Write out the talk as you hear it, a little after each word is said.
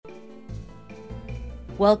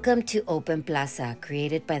Welcome to Open Plaza,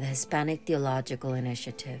 created by the Hispanic Theological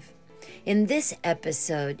Initiative. In this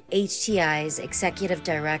episode, HTI's Executive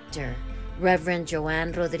Director, Reverend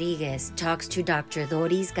Joanne Rodriguez, talks to Dr.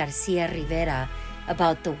 Doris Garcia Rivera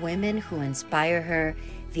about the women who inspire her,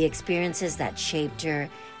 the experiences that shaped her,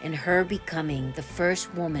 and her becoming the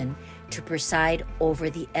first woman to preside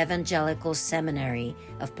over the Evangelical Seminary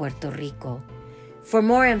of Puerto Rico. For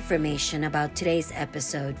more information about today's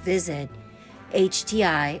episode, visit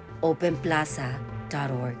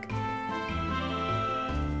htiopenplaza.org.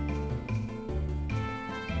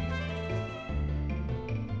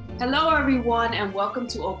 Hello, everyone, and welcome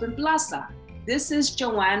to Open Plaza. This is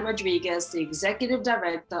Joanne Rodriguez, the Executive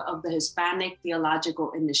Director of the Hispanic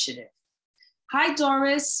Theological Initiative. Hi,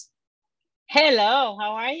 Doris. Hello,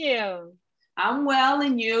 how are you? I'm well,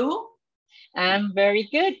 and you? I'm very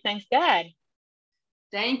good, thanks God.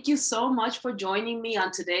 Thank you so much for joining me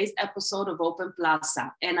on today's episode of Open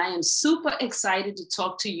Plaza. And I am super excited to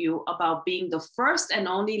talk to you about being the first and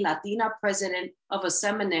only Latina president of a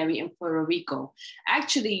seminary in Puerto Rico.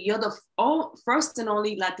 Actually, you're the first and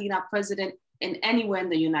only Latina president in anywhere in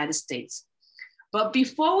the United States. But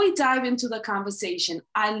before we dive into the conversation,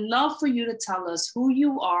 I'd love for you to tell us who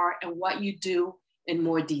you are and what you do in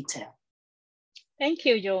more detail. Thank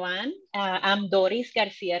you, Joanne. I'm Doris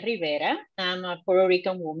Garcia Rivera. I'm a Puerto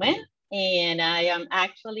Rican woman, and I am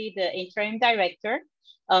actually the interim director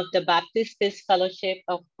of the Baptist Peace Fellowship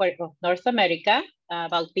of North America,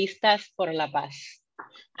 Bautistas por la Paz.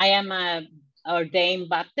 I am an ordained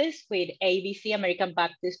Baptist with ABC American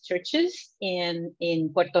Baptist Churches in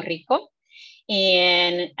Puerto Rico,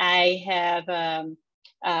 and I have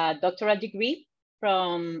a doctoral degree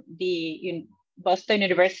from the Boston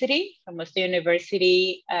University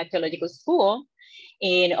Theological School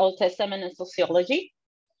in Old Testament and Sociology,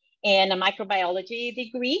 and a microbiology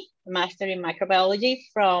degree, a master in microbiology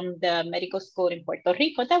from the medical school in Puerto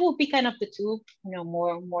Rico. That will be kind of the two,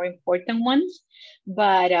 more important ones.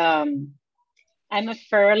 But I'm a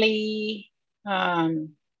fairly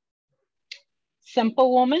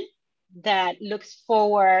simple woman that looks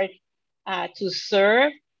forward to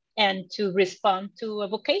serve and to respond to a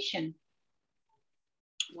vocation.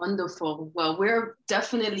 Wonderful. Well, we're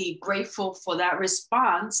definitely grateful for that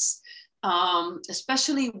response,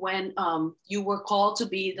 especially when you were called to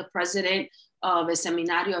be the president of el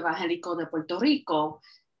Seminario Evangélico de Puerto Rico.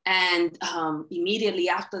 And immediately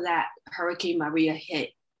after that, Hurricane Maria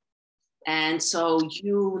hit. And so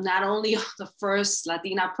you not only are the first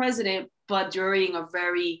Latina president, but during a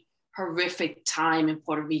very horrific time in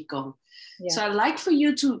Puerto Rico. Yeah. So I'd like for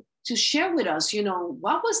you to share with us,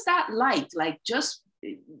 what was that like just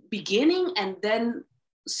beginning and then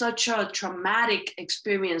such a traumatic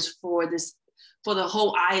experience for the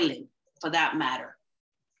whole island, for that matter?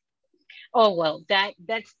 Oh, well, that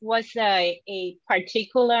was a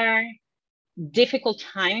particular difficult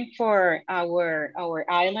time for our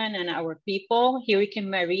island and our people. Hurricane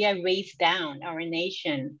Maria raised down our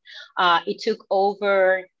nation. It took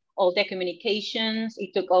over all the communications.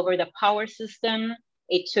 It took over the power system.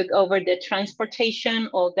 It took over the transportation,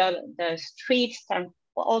 all the streets,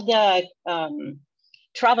 all the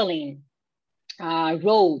traveling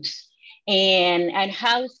roads and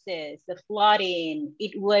houses, the flooding.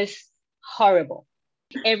 It was horrible.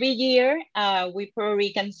 Every year, we Puerto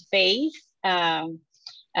Ricans face a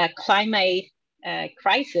climate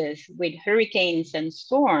crisis with hurricanes and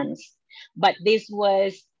storms, but this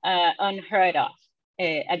was unheard of,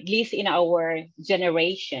 at least in our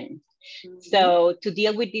generation. Mm-hmm. So to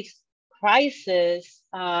deal with this crisis,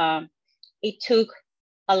 it took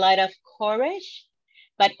a lot of courage,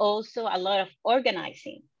 but also a lot of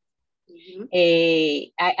organizing. Mm-hmm.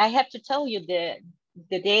 I have to tell you, the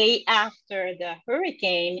day after the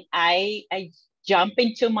hurricane, I jumped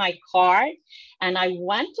into my car and I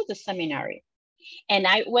went to the seminary. And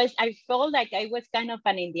I felt like I was kind of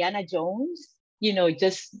an Indiana Jones,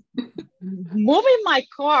 just moving my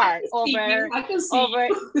car over.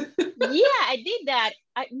 Yeah, I did that.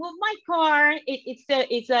 I moved my car. It's a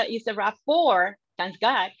RAV4, thank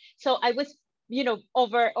God. So I was,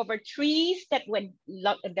 over trees that went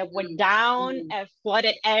down,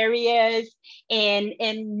 flooded areas, and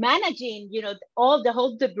managing, the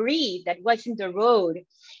whole debris that was in the road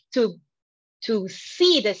to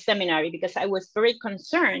see the seminary, because I was very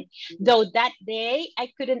concerned. Mm-hmm. Though that day I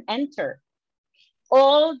couldn't enter.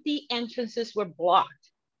 All the entrances were blocked.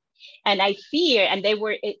 And I fear, and it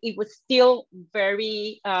was still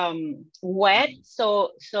very wet.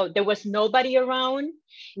 So there was nobody around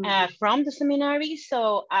from the seminary.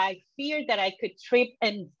 So I feared that I could trip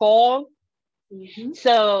and fall Mm-hmm.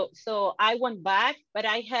 So I went back, but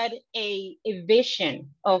I had a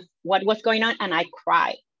vision of what was going on, and I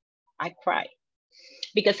cried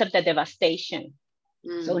because of the devastation.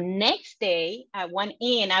 So next day I went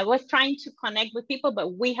in, I was trying to connect with people,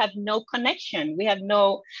 but we have no connection. We have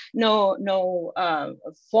no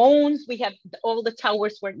phones. We have, all the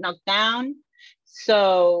towers were knocked down.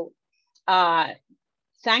 So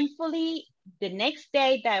thankfully, the next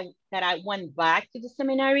day that I went back to the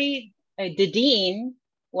seminary, the dean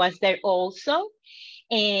was there also,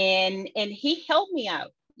 and he helped me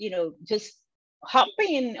out, just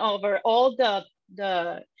hopping over all the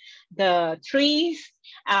trees,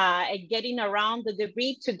 and getting around the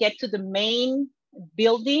debris to get to the main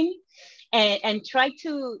building, and try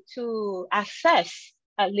to assess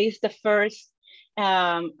at least the first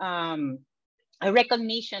a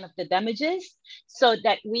recognition of the damages, so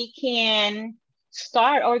that we can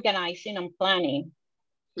start organizing and planning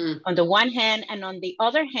on the one hand, and on the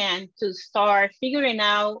other hand, to start figuring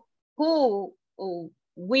out who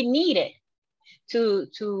we needed to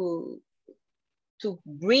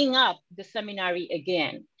bring up the seminary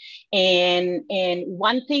again. And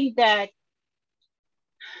one thing that,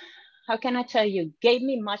 how can I tell you, gave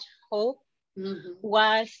me much hope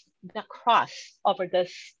was the cross over the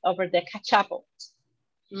chapel,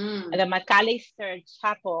 the McAllister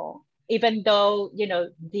Chapel. Even though the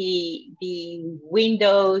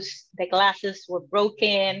windows, the glasses were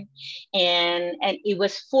broken, and it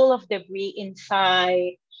was full of debris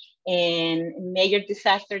inside, and major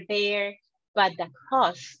disaster there, but the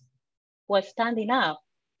cross was standing up,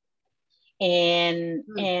 and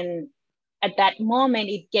at that moment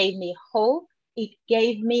it gave me hope. It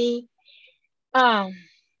gave me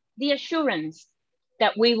the assurance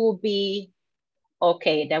that we will be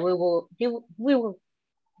okay, that we will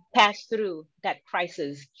pass through that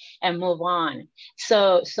crisis and move on.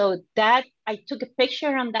 So that, I took a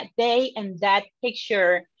picture on that day, and that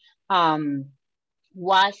picture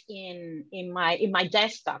was in my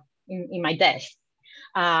desktop, in my desk,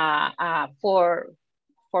 for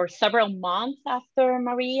several months after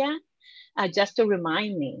Maria, just to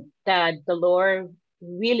remind me that the Lord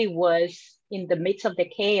really was in the midst of the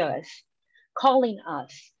chaos, calling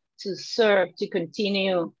us to serve, to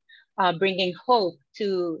continue bringing hope,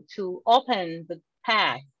 to open the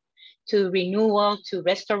path to renewal, to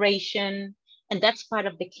restoration. And that's part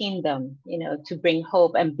of the kingdom, to bring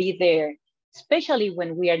hope and be there, especially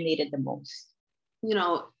when we are needed the most.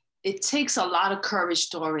 It takes a lot of courage,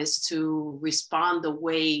 Doris, to respond the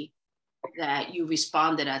way that you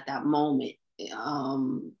responded at that moment.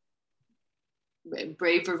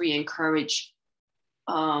 Bravery and courage.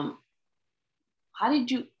 How did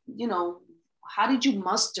you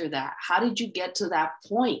muster that? How did you get to that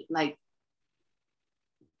point? Like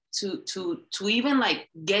to even like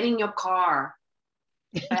get in your car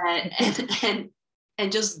and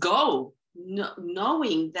just go,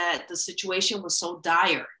 knowing that the situation was so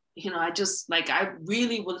dire. I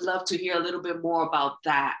really would love to hear a little bit more about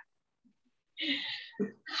that.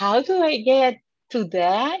 How do I get to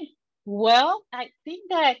that? Well, I think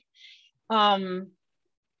that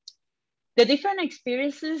the different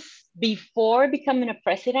experiences before becoming a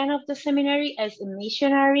president of the seminary, as a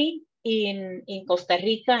missionary in Costa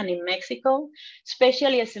Rica and in Mexico,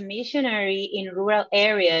 especially as a missionary in rural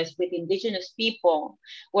areas with indigenous people,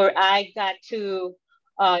 where I got to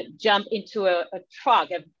jump into a truck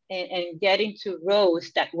and get into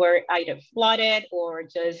roads that were either flooded or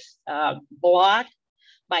just blocked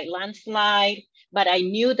by landslide. But I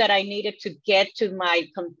knew that I needed to get to my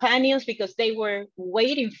companions because they were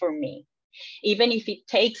waiting for me. Even if it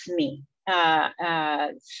takes me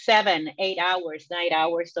 7, 8 hours, 9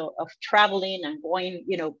 hours of traveling and going,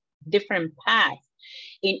 different paths,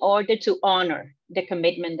 in order to honor the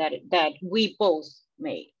commitment that we both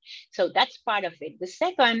made. So that's part of it. The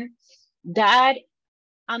second, that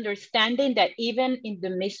understanding that even in the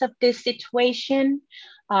midst of this situation,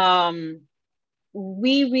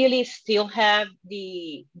 we really still have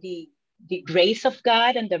the grace of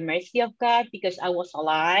God and the mercy of God, because I was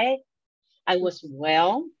alive, I was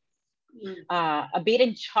well, a bit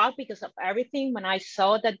in shock because of everything when I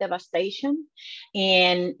saw that devastation,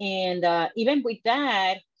 and even with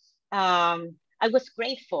that, I was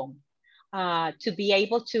grateful to be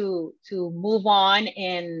able to move on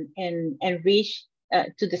and reach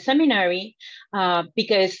to the seminary,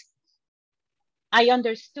 because I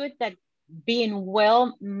understood that being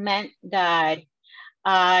well meant that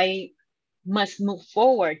I must move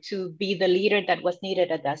forward to be the leader that was needed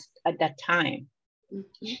at that time.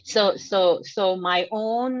 So my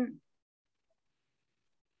own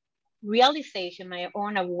realization, my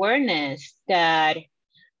own awareness that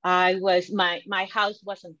My house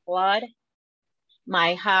wasn't flood.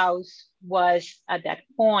 My house was at that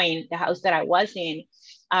point, the house that I was in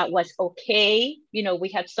was okay. You know, we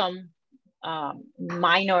had some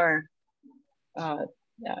minor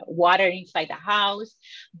water inside the house,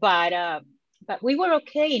 but we were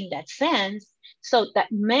okay in that sense. So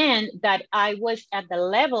that meant that I was at the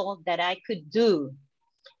level that I could do,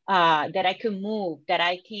 that I could move, that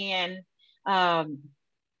I can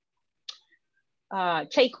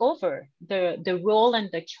take over the role and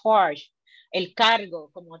the charge, el cargo,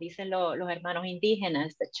 como dicen los hermanos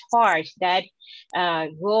indígenas, the charge, that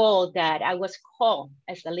role that I was called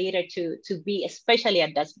as a leader to be, especially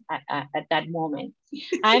at that moment.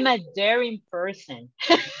 I'm a daring person.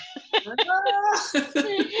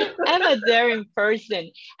 I'm a daring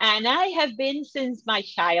person, and I have been since my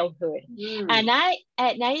childhood. And I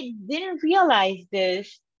didn't realize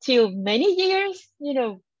this till many years, you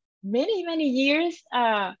know, many years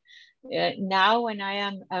now when I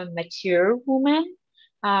am a mature woman,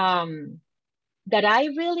 that I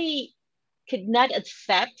really could not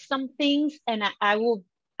accept some things, and I will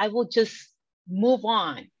just move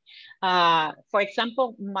on. For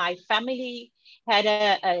example, my family had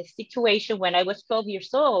a situation when I was 12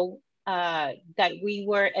 years old that we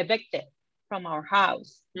were evicted from our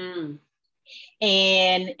house.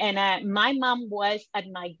 And my mom was at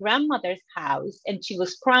my grandmother's house, and she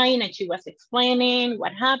was crying and she was explaining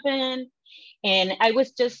what happened. And I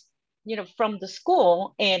was just, you know, from the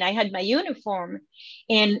school, and I had my uniform,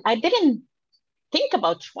 and I didn't think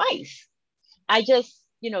about twice. I just,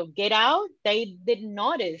 you know, get out. They didn't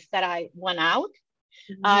notice that I went out.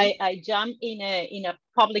 I jumped in a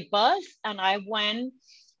public bus, and I went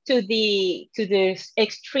to the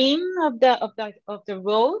extreme of the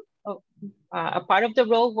road, a part of the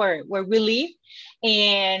road where we live,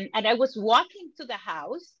 and I was walking to the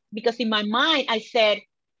house because in my mind I said,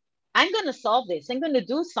 I'm gonna solve this. I'm gonna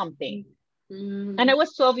do something. And I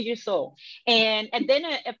was 12 years old, and then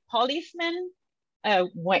a policeman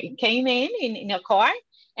came in a car,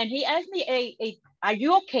 and he asked me, are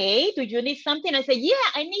you okay? Do you need something? I said,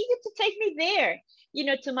 yeah, I need you to take me there, you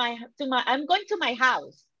know, I'm going to my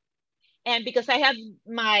house. And because I have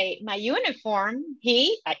my uniform,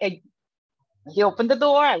 he opened the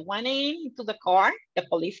door. I went into the car, the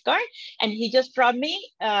police car, and he just dropped me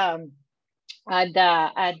at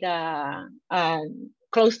the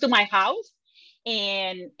close to my house.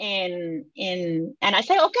 And I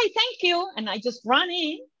said, okay, thank you. And I just ran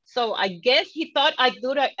in. So I guess he thought I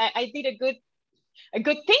did a good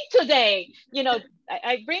thing today. You know,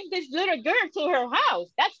 I bring this little girl to her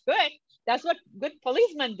house. That's good. That's what good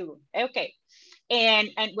policemen do. Okay.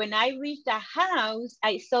 And when I reached the house,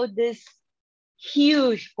 I saw this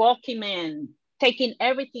huge bulky man taking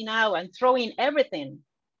everything out and throwing everything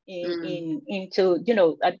into, you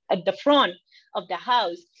know, at the front of the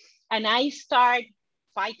house. And I start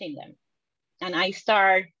fighting them, and I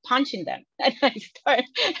start punching them, and I start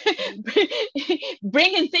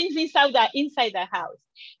bringing things inside the house.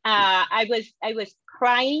 I was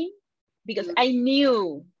crying because I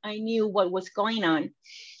knew what was going on,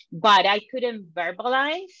 but I couldn't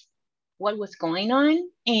verbalize what was going on.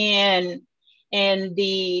 And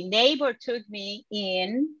the neighbor took me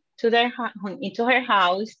into her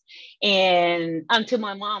house, and until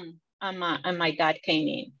my mom and my dad came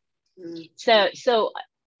in. So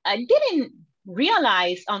I didn't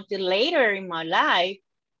realize until later in my life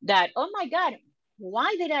that, oh my God,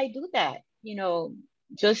 why did I do that? You know,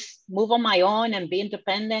 just move on my own and be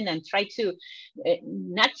independent and try to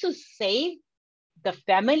not to save the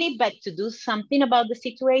family, but to do something about the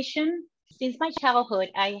situation. Since my childhood,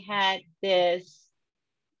 I had this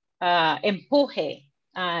empuje,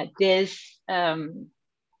 this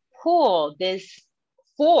pull, this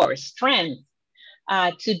force, strength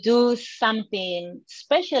to do something,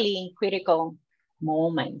 especially in critical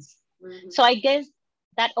moments. So I guess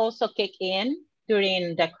that also kicked in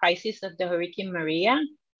during the crisis of the Hurricane Maria,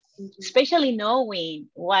 especially knowing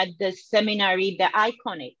what the seminary, the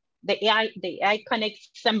iconic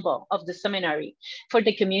symbol of the seminary for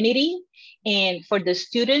the community and for the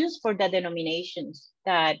students, for the denominations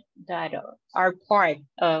that are part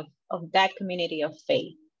of that community of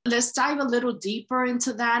faith. Let's dive a little deeper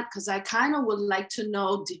into that, because I kind of would like to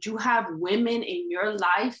know, did you have women in your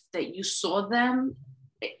life that you saw them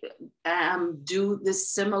do this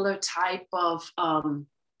similar type of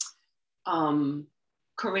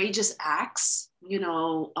courageous acts, you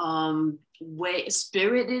know, way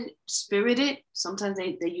spirited? Sometimes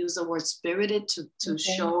they use the word spirited to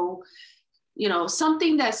show, you know,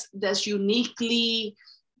 something that's uniquely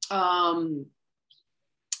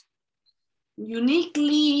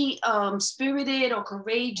uniquely spirited or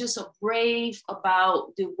courageous or brave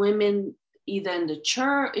about the women either in the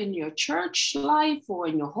church, in your church life or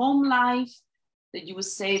in your home life, that you would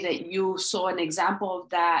say that you saw an example of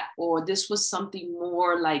that, or this was something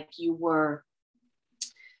more like you were,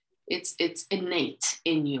 it's innate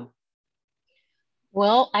in you?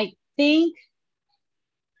 Well, I think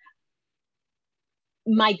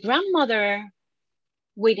my grandmother,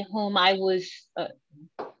 with whom I was,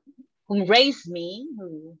 who raised me,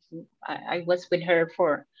 I was with her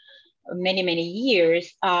for many, many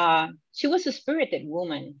years, she was a spirited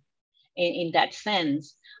woman in that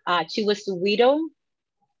sense. She was a widow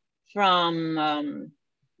from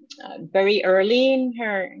very early in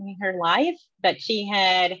her life, but she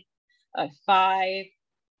had 5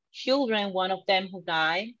 children, one of them who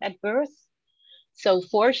died at birth. So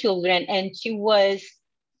 4 children, and she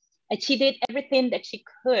did everything that she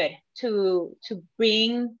could to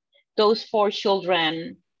bring those 4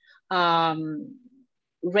 children,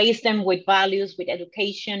 raise them with values, with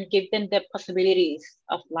education, give them the possibilities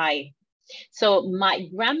of life. So my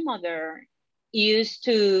grandmother used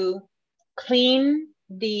to clean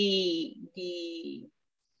the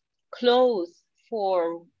clothes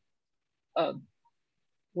for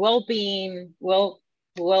well-being,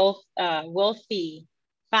 wealthy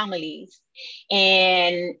families,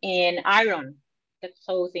 and iron the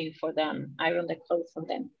clothing for them, iron the clothes for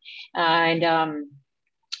them. And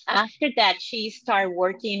after that, she started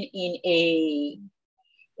working in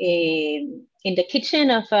the kitchen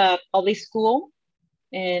of a public school,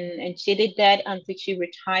 and she did that until she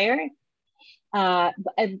retired. I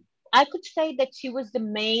could say that she was the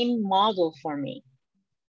main model for me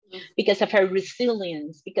because of her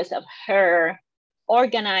resilience, because of her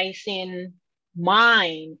organizing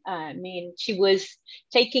mind. I mean, she was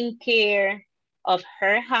taking care of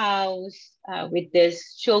her house with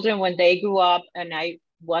these children when they grew up, and I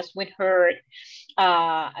was with her.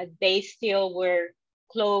 They still were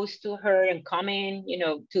close to her and coming,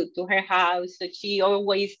 to her house. So she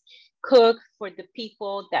always cooked for the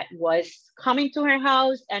people that was coming to her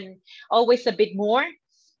house, and always a bit more,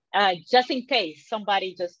 just in case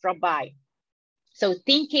somebody just dropped by. So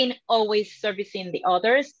thinking, always servicing the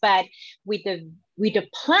others, but with a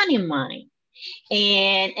plan in mind.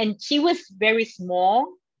 And she was very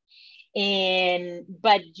small,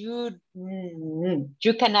 but you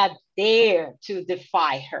cannot dare to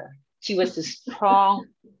defy her. She was a strong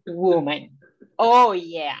woman. Oh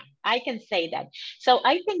yeah, I can say that. So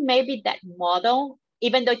I think maybe that model,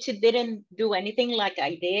 even though she didn't do anything like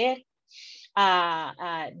I did,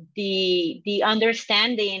 the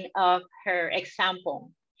understanding of her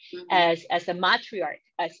example as a matriarch,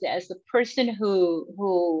 as a person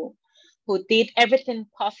who did everything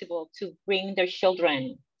possible to bring their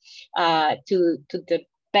children to the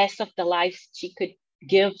best of the lives she could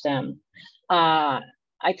give them.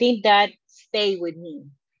 I think that stayed with me.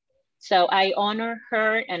 So I honor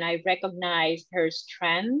her and I recognize her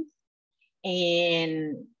strength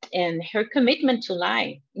and her commitment to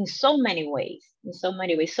life in so many ways.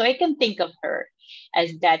 So I can think of her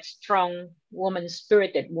as that strong woman,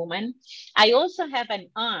 spirited woman. I also have an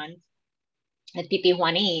aunt, Titi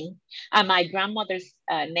Juanin. My grandmother's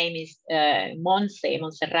name is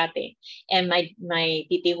Monserrate, and my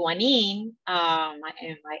Titi Juanin,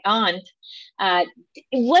 my aunt,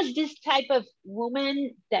 was this type of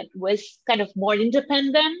woman that was kind of more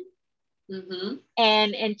independent. Mm-hmm.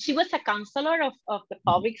 And she was a counselor of the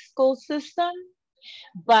public school system,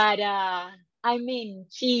 but I mean,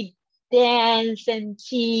 she danced and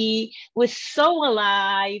she was so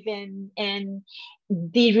alive, and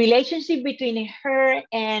the relationship between her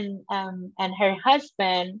and her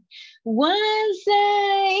husband was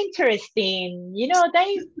interesting.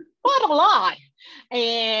 They fought a lot,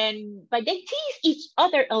 but they teased each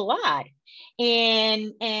other a lot,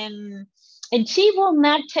 and she will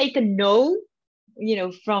not take a no,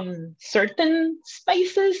 from certain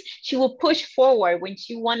spaces. She will push forward when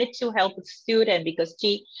she wanted to help a student, because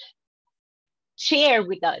she shared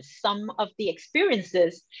with us some of the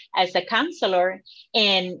experiences as a counselor.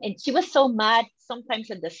 And she was so mad sometimes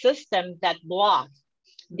at the system that blocked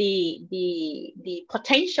the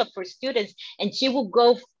potential for students. And she will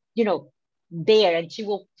go, there, and she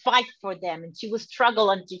will fight for them, and she will struggle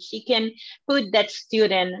until she can put that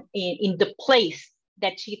student in the place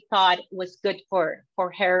that she thought was good for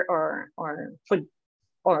her or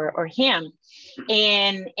him.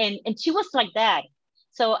 And she was like that.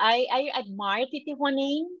 So I admire Titi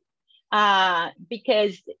Juanin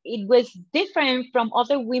because it was different from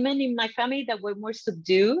other women in my family that were more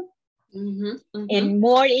subdued, mm-hmm, mm-hmm, and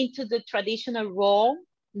more into the traditional role.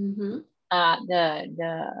 Mm-hmm.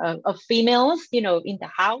 of females, you know, in the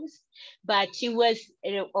house, but she was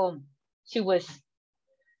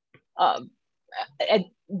a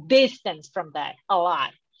distance from that a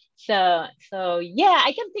lot. So yeah,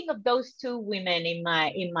 I can think of those two women in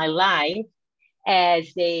my life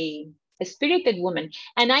as a spirited woman,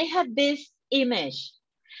 and I have this image,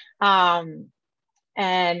 and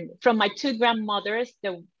from my two grandmothers,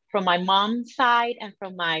 from my mom's side and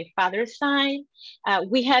from my father's side,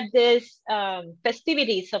 we had this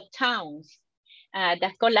festivities of towns,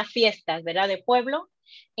 that's called las fiestas, ¿verdad? De pueblo.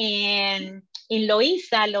 And in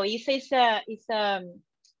Loíza is a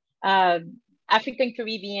African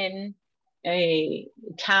Caribbean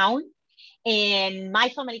town, and my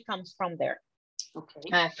family comes from there.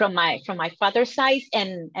 Okay. From my father's side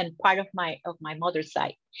and part of my mother's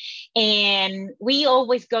side, and we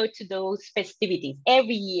always go to those festivities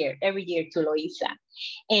every year to Loíza,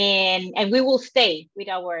 and we will stay with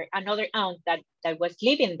our another aunt that was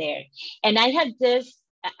living there. And I had this,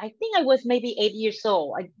 I think I was maybe 8 years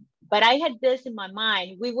old, but I had this in my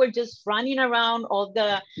mind. We were just running around, all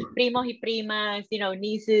the primos y primas, you know,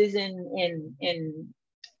 nieces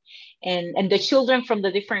and the children from the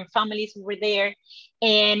different families were there.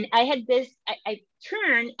 And I had this, I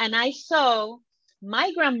turned and I saw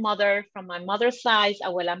my grandmother from my mother's side,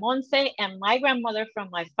 Abuela Monse, and my grandmother from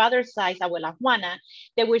my father's side, Abuela Juana.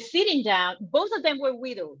 They were sitting down. Both of them were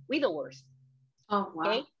widowers. Oh, wow.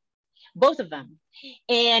 Okay? Both of them.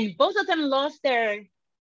 And both of them lost their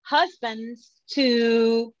husbands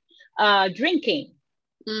to drinking.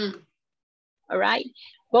 Mm. All right.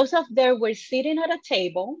 Both of them were sitting at a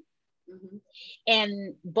table. Mm-hmm.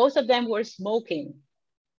 And both of them were smoking.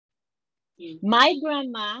 Mm-hmm. My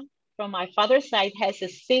grandma from my father's side has a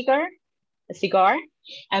cigar,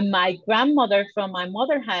 and my grandmother from my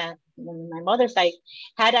mother's side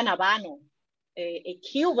had an Habano, a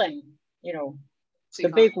Cuban, you know, cigar.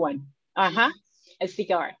 The big one. A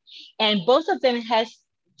cigar. And both of them has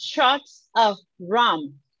shots of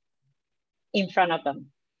rum in front of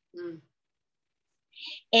them. Mm.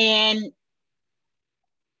 And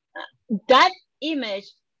that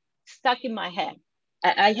image stuck in my head.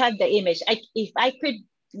 I have the image. If I could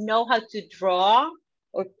know how to draw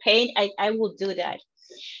or paint, I will do that.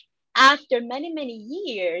 After many, many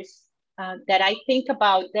years that I think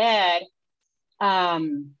about that, I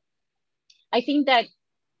think that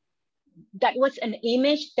was an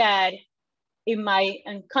image that in my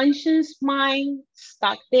unconscious mind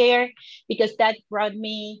stuck there, because that brought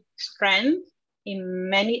me strength in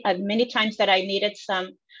many times that I needed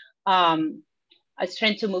some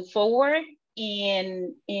strength to move forward.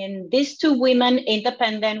 And these two women,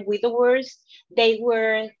 independent widowers, they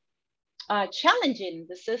were challenging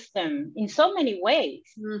the system in so many ways.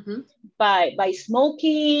 Mm-hmm. by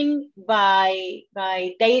smoking, both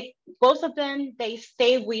of them, they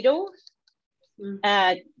stay widows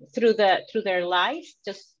through their lives,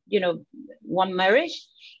 just, you know, one marriage,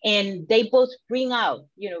 and they both bring up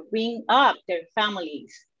their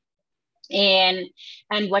families. And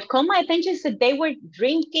what caught my attention is that they were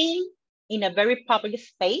drinking in a very public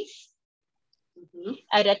space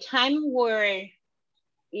at a time where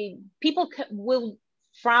people will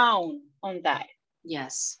frown on that.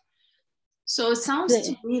 Yes. So it sounds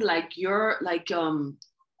to me like you're like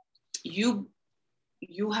you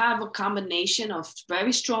have a combination of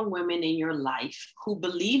very strong women in your life who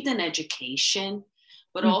believed in education,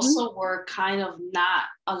 but also were kind of not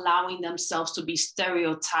allowing themselves to be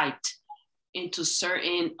stereotyped into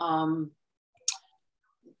certain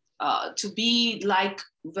to be like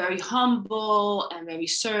very humble and very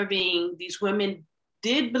serving. These women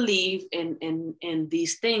did believe in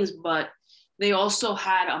these things, but they also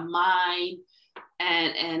had a mind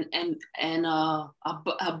and a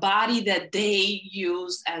body that they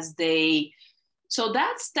used as they. So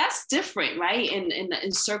that's different, right?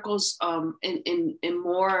 In circles, in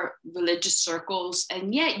more religious circles,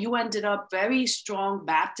 and yet you ended up very strong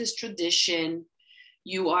Baptist tradition.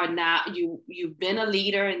 You are now you've been a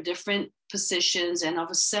leader in different positions and of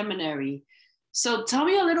a seminary. So tell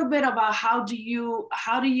me a little bit about how do you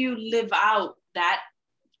live out that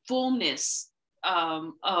fullness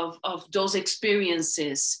of those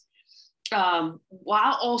experiences,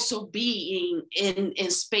 while also being in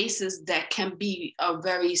spaces that can be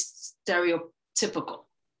very stereotypical.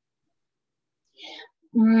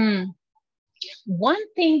 One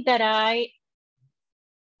thing that I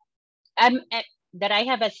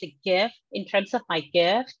have as a gift, in terms of my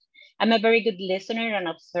gift, I'm a very good listener and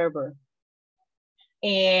observer.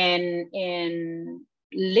 And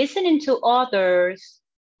listening to others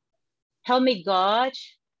help me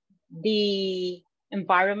gauge the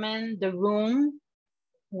environment, the room,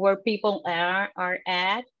 where people are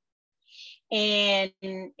at, and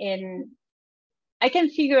I can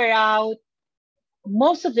figure out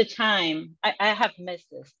most of the time. I have missed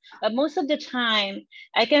this, but most of the time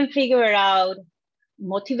I can figure out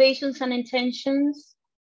motivations and intentions,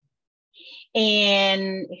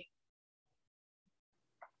 and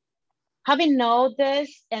having known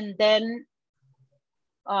this, and then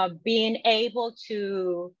being able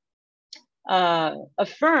to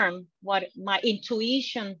affirm what my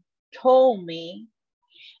intuition told me,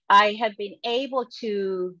 I have been able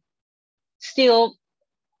to still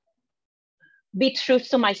be true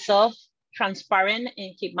to myself, transparent,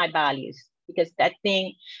 and keep my values. Because I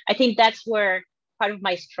think that's where part of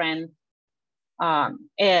my strength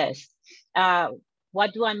is.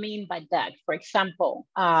 What do I mean by that? For example,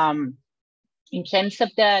 in terms of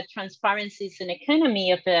the transparencies and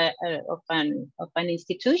economy of an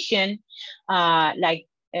institution, like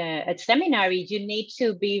a seminary, you need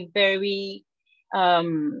to be very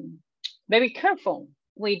very careful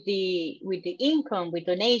with the income, with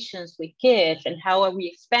donations, with gifts, and how are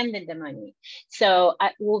we spending the money. So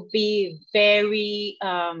I will be very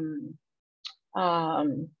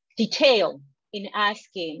detailed in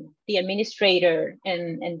asking the administrator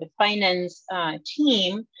and the finance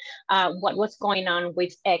team what was going on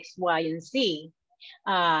with X, Y, and Z,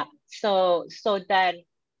 so that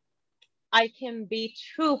I can be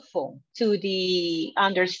truthful to the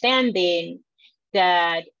understanding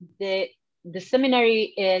that the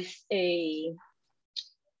seminary is a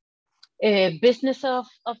business of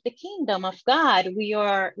the kingdom of God. We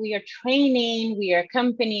are training, we are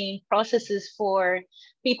accompanying processes for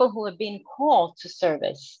people who have been called to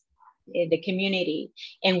service in the community,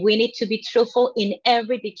 and we need to be truthful in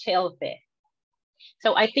every detail of it.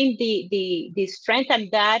 So I think the strength,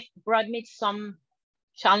 and that brought me some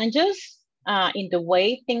challenges in the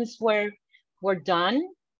way things were done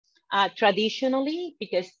traditionally,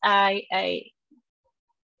 because I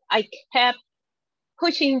kept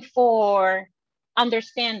pushing for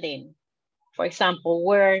understanding, for example,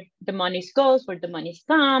 where the money goes, where the money's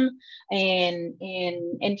come,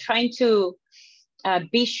 and trying to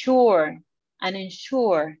be sure and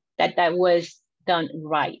ensure that that was done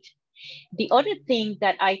right. The other thing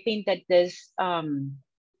that I think that this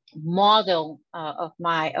model of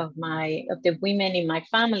the women in my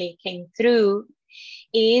family came through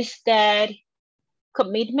is that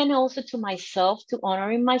commitment also to myself, to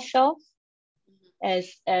honoring myself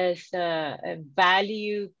as a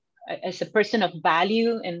value, as a person of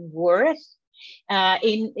value and worth.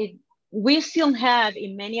 We still have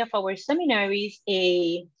in many of our seminaries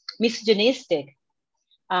a misogynistic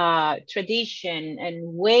tradition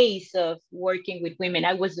and ways of working with women.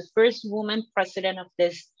 I was the first woman president of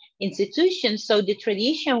this institution, so the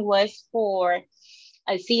tradition was for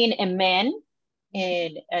seeing a man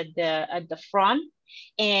at the front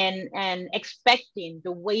and expecting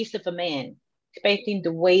the ways of a man, expecting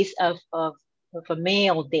the ways of a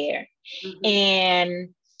male there. Mm-hmm. And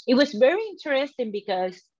it was very interesting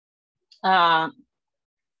because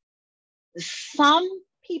some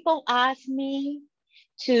people asked me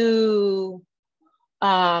to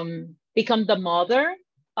become the mother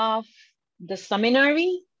of the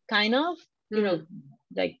seminary, kind of, you know,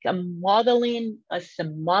 like modeling as a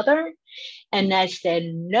mother. And I said,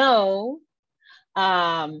 no,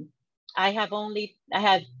 I have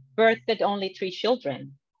birthed only 3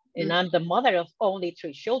 children, and I'm the mother of only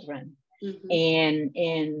 3 children. Mm-hmm.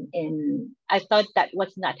 And I thought that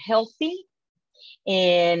was not healthy.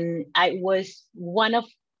 And I was one of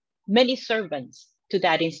many servants to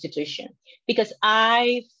that institution, because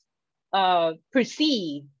I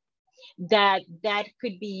perceive that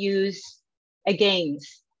could be used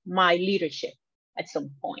against my leadership at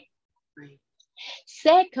some point. Right.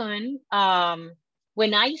 Second,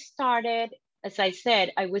 when I started, as I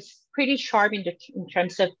said, I was pretty sharp in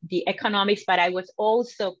terms of the economics, but I was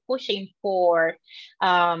also pushing for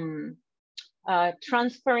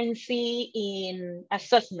transparency in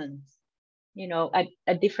assessments, you know,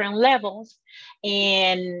 at different levels.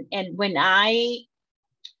 And when I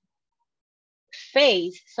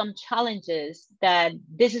face some challenges that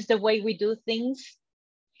this is the way we do things,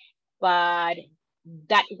 but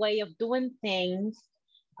that way of doing things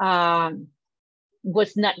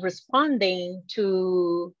was not responding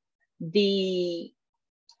to an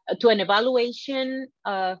evaluation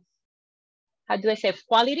of, how do I say,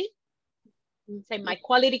 quality? Say my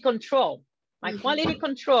quality control. My quality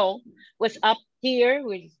control was up here,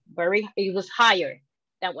 it was higher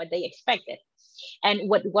than what they expected. And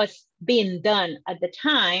what was being done at the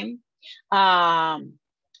time,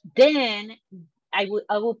 then I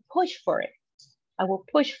will push for it. I will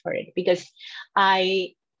push for it, because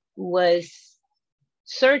I was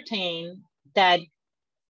certain that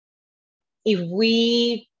if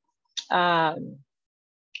we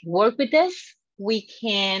work with this, we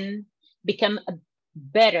can become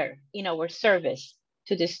better in our service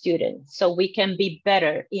to the students. So we can be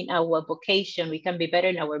better in our vocation. We can be better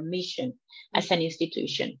in our mission as an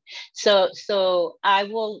institution. So I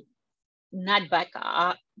will not back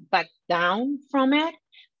down from it.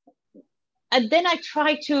 And then I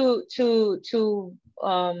try to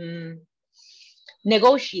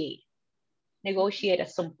negotiate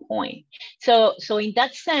at some point. So in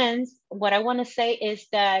that sense, what I want to say is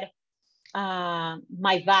that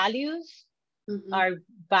my values are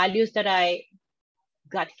values that I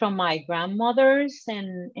got from my grandmothers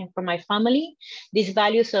and from my family. These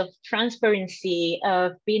values of transparency,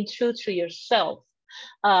 of being true to yourself,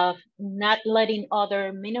 of not letting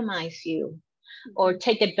others minimize you or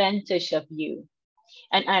take advantage of you.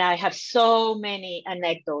 And I have so many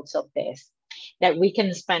anecdotes of this that we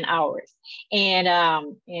can spend hours. And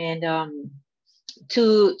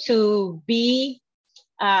to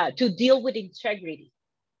deal with integrity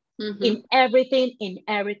in everything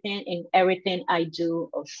I do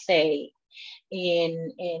or say.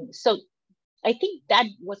 And so I think that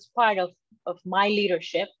was part of my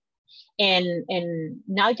leadership. And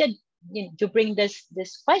now that you bring this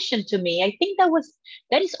question to me, I think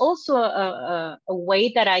that is also a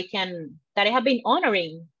way that I have been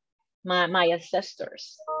honoring my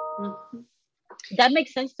ancestors. That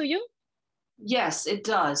makes sense to you? Yes, it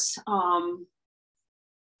does.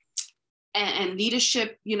 And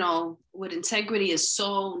leadership, with integrity is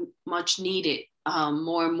so much needed,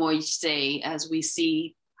 more and more each day as we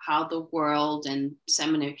see how the world and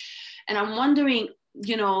seminary. And I'm wondering,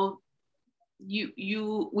 we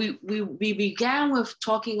began with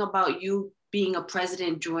talking about you being a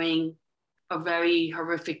president during a very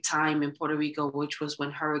horrific time in Puerto Rico, which was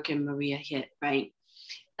when Hurricane Maria hit, right?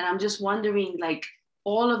 And I'm just wondering, like,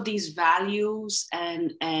 all of these values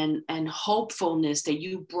and hopefulness that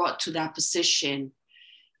you brought to that position.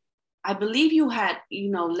 I believe you had,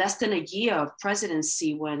 less than a year of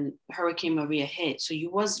presidency when Hurricane Maria hit. So you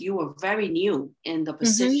were very new in the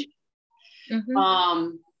position.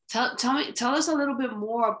 Tell us a little bit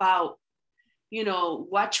more about,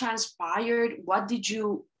 what transpired. What did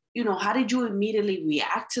you, how did you immediately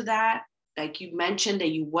react to that? Like you mentioned that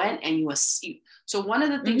you went and so one of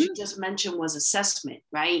the things you just mentioned was assessment,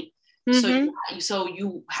 right? So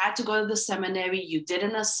you had to go to the seminary, you did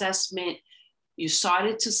an assessment, you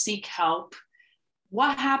started to seek help.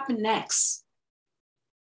 What happened next?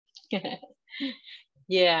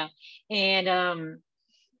 Yeah, and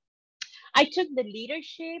I took the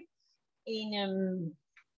leadership in a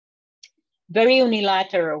very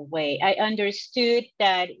unilateral way. I understood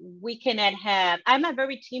that we cannot I'm a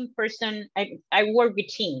very team person. I work with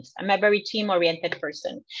teams. I'm a very team-oriented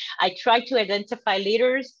person. I try to identify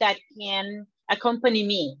leaders that can accompany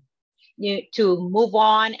me to move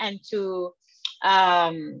on and to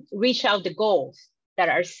reach out the goals that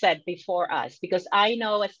are set before us. Because I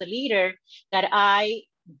know as a leader that I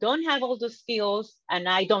don't have all those skills and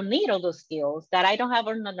I don't need all those skills, that I don't have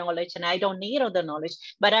all the knowledge and I don't need all the knowledge,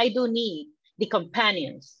 but I do need the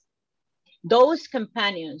companions, those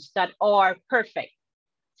companions that are perfect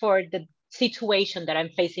for the situation that I'm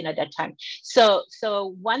facing at that time. So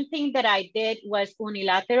one thing that I did was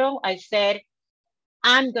unilateral. I said,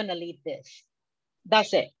 I'm gonna lead this.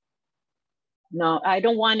 That's it. No, I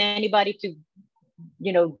don't want anybody to,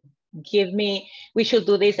 give me, we should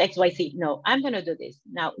do this, X, Y, Z. No, I'm gonna do this.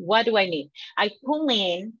 Now, what do I need? I pull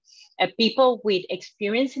in people with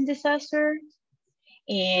experience in disaster,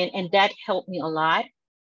 and that helped me a lot.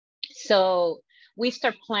 So we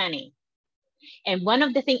start planning. And one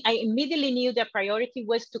of the things I immediately knew the priority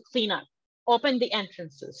was to clean up, open the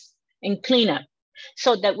entrances and clean up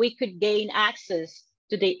so that we could gain access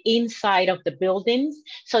to the inside of the buildings,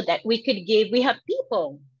 so that we have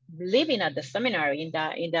people living at the seminary in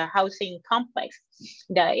the housing complex,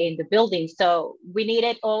 in the building. So we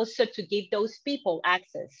needed also to give those people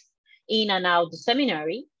access in and out the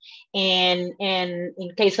seminary, and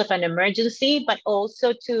in case of an emergency, but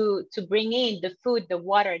also to bring in the food, the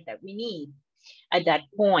water that we need at that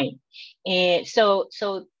point. And so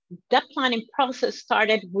that planning process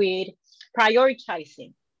started with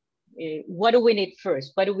prioritizing. What do we need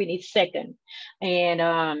first? What do we need second?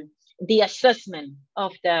 And the assessment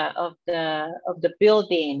of the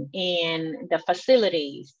building and the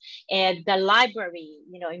facilities and the library.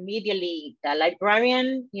 Immediately the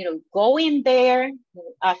librarian, go in there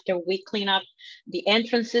after we clean up the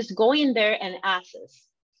entrances. Go in there and assess.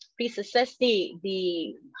 Please assess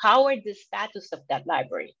how are the status of that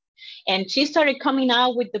library. And she started coming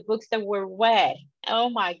out with the books that were wet. Oh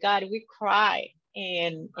my God, we cried.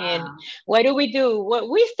 And what do?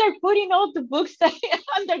 We start putting all the books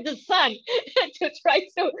under the sun to try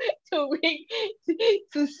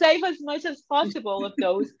to save as much as possible of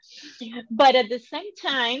those. But at the same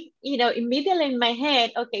time, immediately in my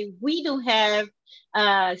head, okay, we do have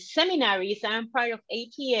seminaries. I am part of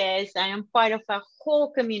ATS. I am part of a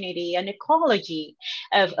whole community, an ecology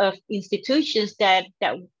of institutions that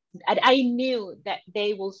I knew that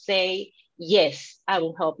they will say, yes, I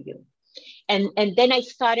will help you. And then I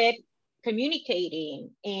started communicating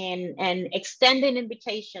and extending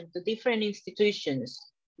invitation to different institutions.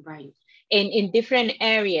 Right. In different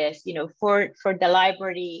areas, for the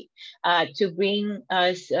library to bring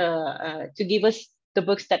us, to give us the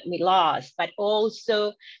books that we lost, but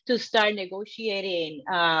also to start negotiating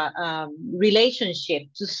relationship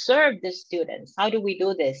to serve the students. How do we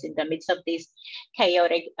do this in the midst of this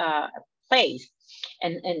chaotic place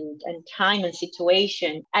and time and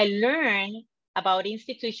situation? I learned about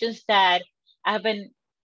institutions that I haven't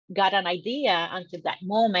got an idea until that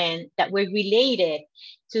moment that were related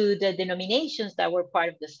to the denominations that were part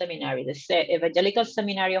of the seminary. The Evangelical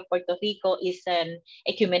Seminary of Puerto Rico is an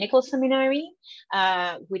ecumenical seminary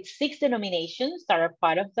with 6 denominations that are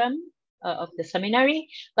part of them, of the seminary,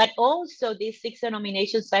 but also these 6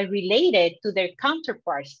 denominations are related to their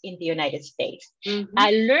counterparts in the United States. Mm-hmm.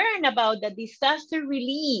 I learned about the disaster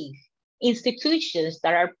relief institutions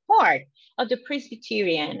that are part of the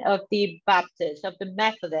Presbyterian, of the Baptist, of the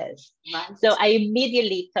Methodist. Right. So I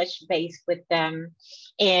immediately touched base with them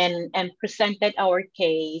and presented our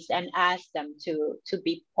case and asked them to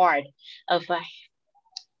be part of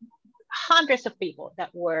hundreds of people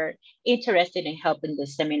that were interested in helping the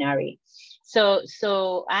seminary.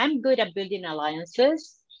 So I'm good at building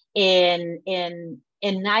alliances, and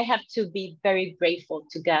I have to be very grateful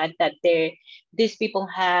to God that these people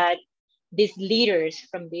had, these leaders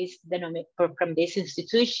from these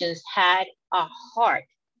institutions had a heart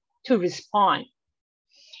to respond.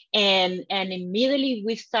 And immediately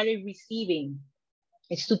we started receiving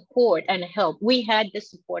support and help. We had the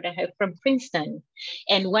support and help from Princeton.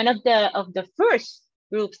 And one of the first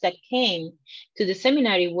groups that came to the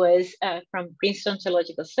seminary was from Princeton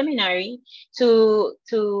Theological Seminary to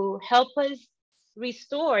help us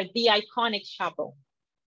restore the iconic chapel,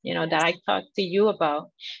 that I talked to you about.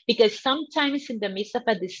 Because sometimes in the midst of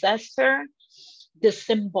a disaster, the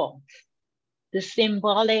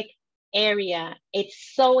symbolic area,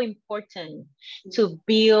 it's so important to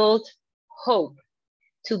build hope,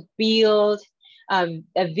 to build a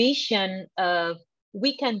vision of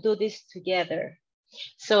we can do this together.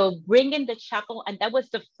 So bringing the chapel, and that was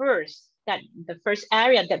the first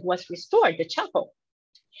area that was restored, the chapel.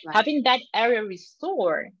 Right. Having that area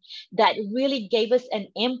restored, that really gave us an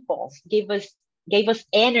impulse, gave us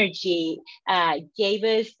energy, gave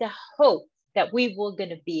us the hope that we were going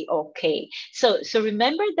to be okay. So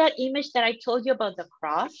remember that image that I told you about the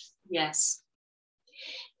cross? Yes.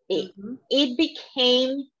 It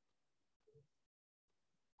became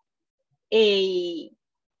a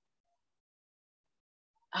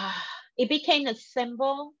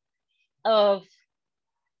symbol of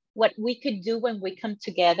what we could do when we come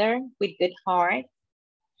together with good heart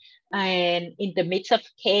and in the midst of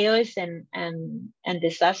chaos and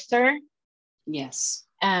disaster. Yes.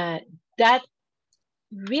 That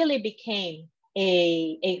really became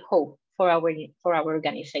a hope for our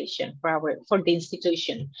organization, for the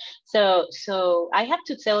institution. So I have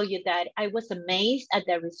to tell you that I was amazed at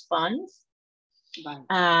the response.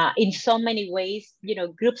 Right. In so many ways,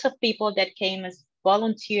 groups of people that came as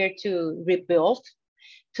volunteer to rebuild,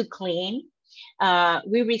 to clean.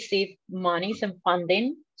 We received monies and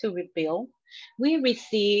funding to rebuild. We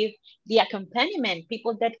received the accompaniment,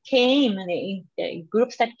 people that came,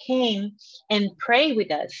 groups that came and prayed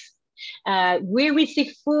with us. We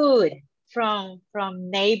received food from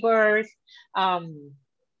neighbors, from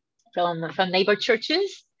neighbor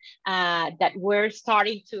churches that were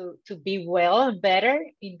starting to be well and better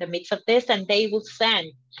in the midst of this, and they will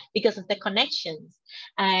send because of the connections.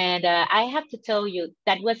 And I have to tell you,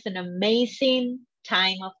 that was an amazing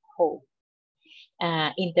time of hope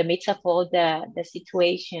in the midst of all the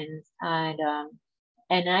situations. And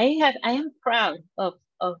I am proud of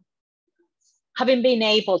having been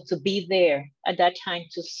able to be there at that time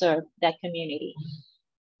to serve that community.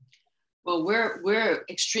 Well, we're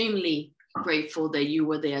extremely grateful that you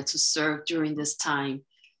were there to serve during this time.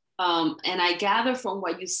 And I gather from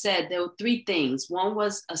what you said, there were 3 things. One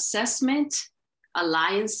was assessment,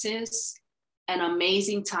 alliances, an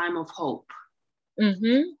amazing time of hope.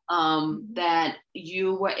 that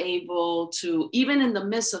you were able to, even in the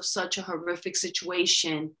midst of such a horrific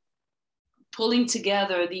situation, pulling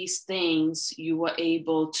together these things, you were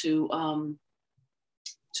able to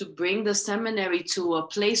bring the seminary to a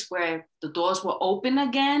place where the doors were open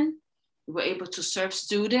again. You were able to serve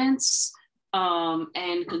students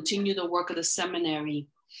and continue the work of the seminary.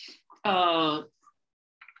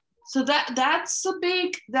 So that's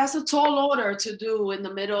a tall order to do in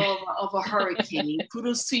the middle of a hurricane.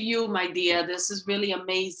 Kudos to you, my dear. This is really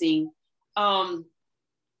amazing. You're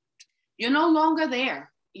no longer there.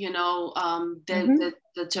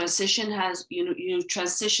 The transition has, you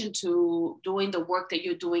transition to doing the work that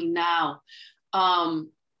you're doing now.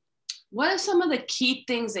 What are some of the key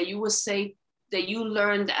things that you would say that you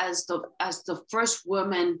learned as the first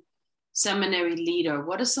woman seminary leader?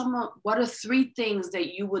 What are 3 things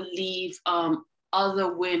that you would leave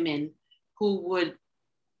other women who would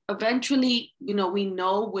eventually, we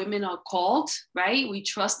know women are called, right? We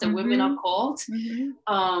trust that women are called.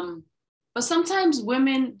 But sometimes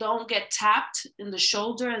women don't get tapped in the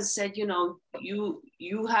shoulder and said, you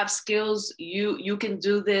have skills, you can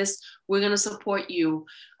do this, we're going to support you.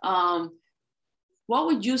 What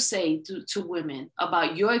would you say to women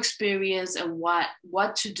about your experience and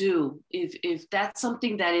what to do if that's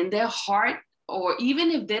something that in their heart, or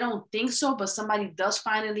even if they don't think so, but somebody does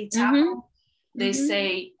finally tap them, they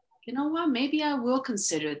say, you know what, maybe I will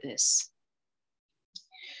consider this?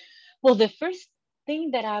 Well, the first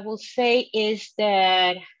thing that I will say is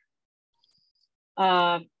that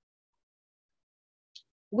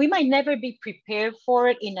we might never be prepared for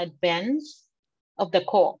it in advance of the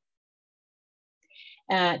call.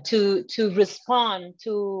 To respond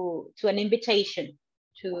to an invitation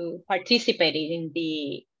to participate in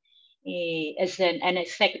as an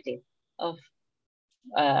executive of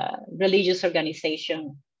religious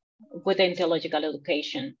organization within theological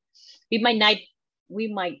education. We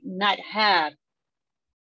might not have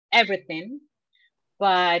everything,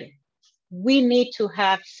 but we need to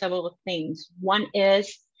have several things. One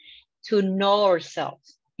is to know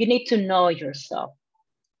ourselves. You need to know yourself.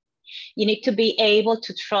 You need to be able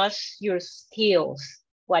to trust your skills,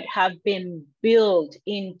 what have been built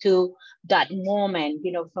into that moment,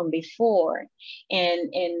 from before.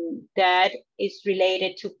 And that is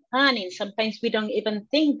related to planning. Sometimes we don't even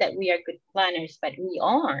think that we are good planners, but we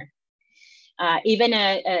are. Even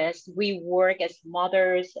as we work as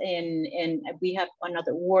mothers and we have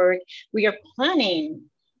another work, we are planning.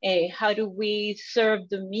 How do we serve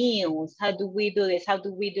the meals? How do we do this? How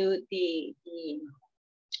do we do the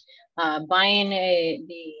buying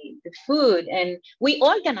the food? And we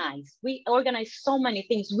organize so many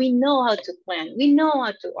things. We know how to plan, we know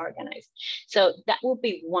how to organize. So that would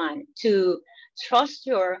be one, to trust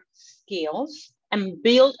your skills and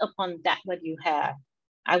build upon that what you have.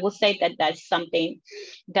 I will say that that's something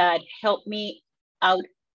that helped me out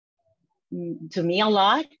to me a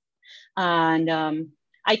lot. And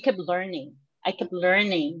I kept learning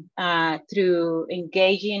through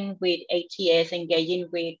engaging with ATS, engaging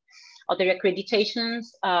with other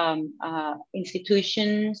accreditations,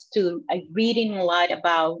 institutions, to reading a lot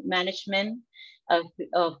about management of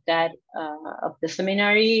the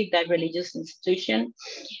seminary, that religious institution.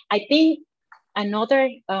 I think another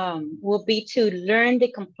will be to learn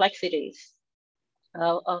the complexities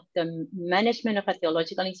of the management of a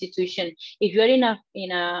theological institution. If you're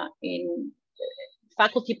in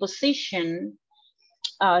faculty position,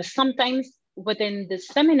 sometimes within the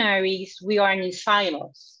seminaries, we are in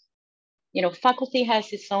silos. Faculty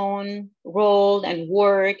has its own role and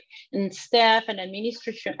work, and staff and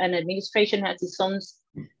administration has its own,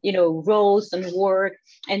 roles and work,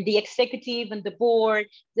 and the executive and the board,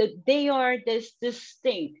 they are this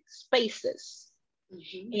distinct spaces.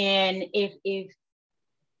 And if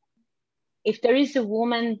there is a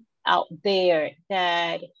woman out there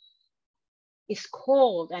that is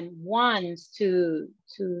called and wants to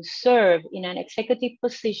serve in an executive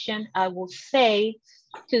position, I will say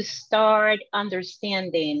to start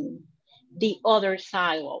understanding the other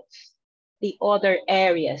silos, the other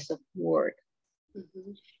areas of work.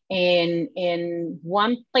 And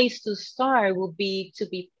one place to start will be to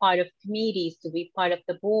be part of committees, to be part of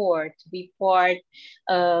the board, to be part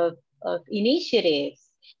of initiatives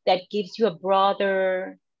that gives you a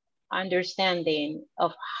broader understanding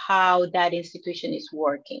of how that institution is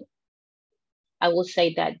working. I will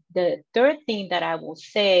say that the third thing that I will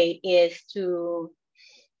say is to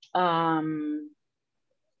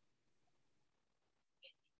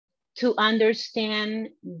understand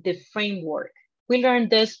the framework. We learned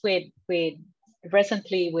this with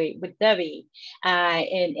recently with Debbie,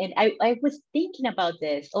 and I was thinking about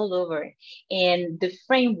this all over, and the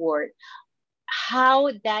framework, how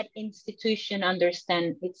that institution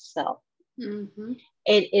understands itself. Mm-hmm.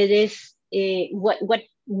 It is what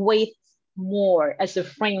weighs more as a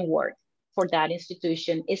framework for that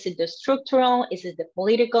institution. Is it the structural? Is it the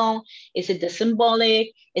political? Is it the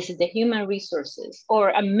symbolic? Is it the human resources,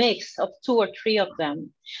 or a mix of two or three of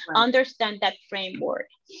them? Right. Understand that framework,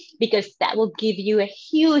 because that will give you a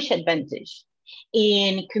huge advantage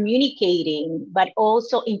in communicating, but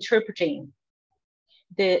also interpreting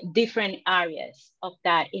the different areas of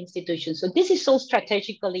that institution. So this is so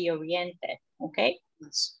strategically oriented, okay?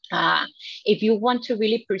 Yes. If you want to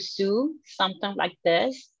really pursue something like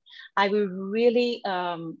this, I will really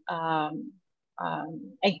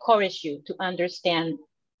encourage you to understand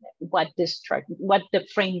what the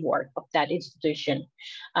framework of that institution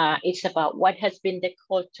is about, what has been the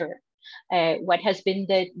culture, what has been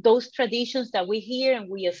those traditions that we hear and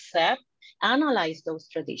we accept. Analyze those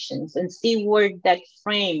traditions and see where that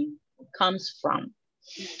frame comes from,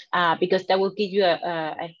 because that will give you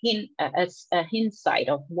a hindsight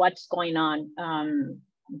of what's going on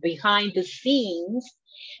behind the scenes,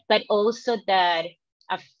 but also that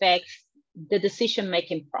affects the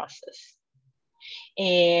decision-making process.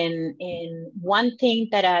 And one thing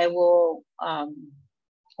that I will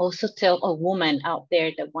also tell a woman out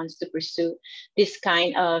there that wants to pursue this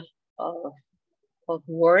kind of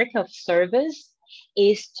work, of service,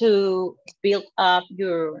 is to build up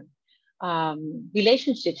your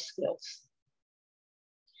relationship skills.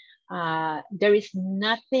 There is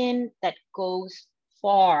nothing that goes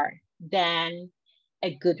far than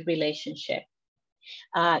a good relationship.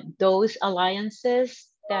 Those alliances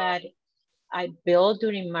that I built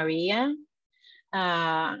during Maria,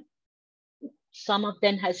 some of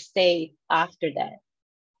them has stayed after that.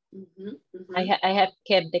 Mm-hmm, mm-hmm. I have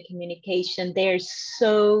kept the communication. They're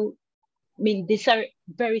so, I mean, these are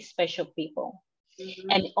very special people.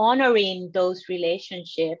 Mm-hmm. And honoring those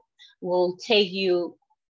relationships will take you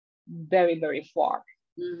very, very far.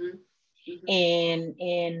 Mm-hmm. Mm-hmm.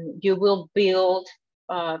 And you will build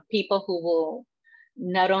people who will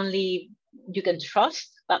not only you can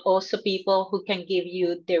trust, but also people who can give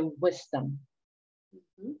you their wisdom.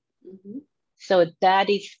 Mm-hmm. Mm-hmm. So that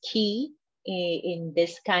is key in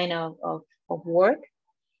this kind of work.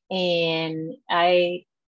 And I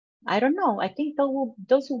don't know, I think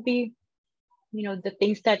those will be, you know, the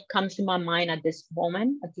things that comes to my mind at this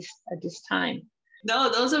moment, at this time. No,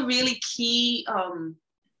 those are really key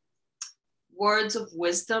words of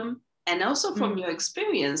wisdom, and also from your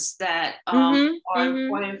experience that are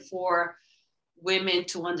important for women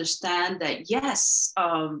to understand that, yes,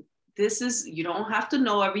 this is, you don't have to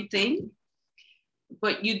know everything,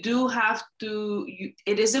 but you do have to,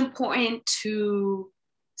 it is important to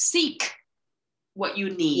seek what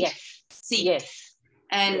you need. Yes. Seek. Yes.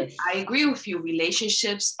 And yes. I agree with you.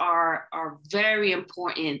 Relationships are very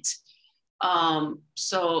important.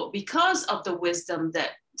 So because of the wisdom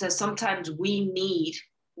that sometimes we need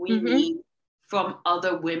from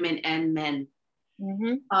other women and men.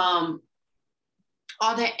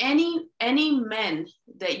 Are there any men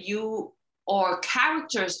that you, or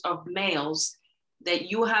characters of males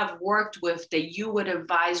that you have worked with that you would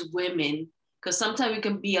advise women, because sometimes we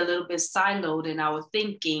can be a little bit siloed in our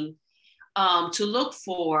thinking, to look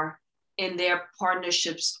for in their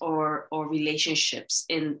partnerships or relationships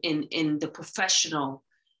in the professional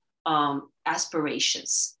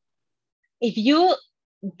aspirations? If you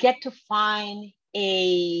get to find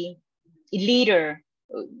a leader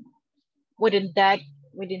within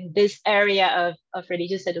this area of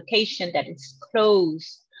religious education that is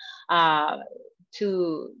close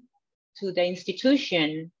to the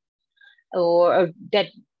institution, or that,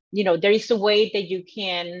 you know, there is a way that you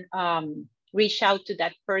can reach out to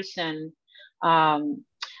that person.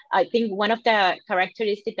 I think one of the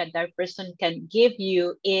characteristics that that person can give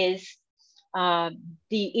you is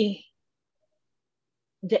the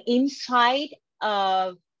insight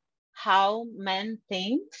of how men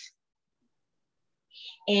think,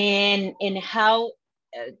 and how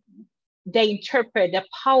they interpret the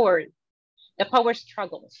power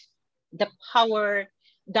struggles, the power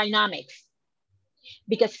dynamics.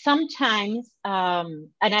 Because sometimes,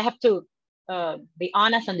 and I have to be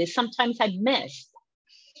honest on this, sometimes I miss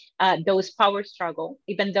those power struggle,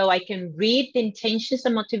 even though I can read the intentions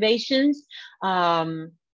and motivations. I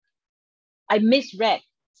misread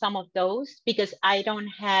some of those because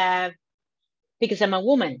because I'm a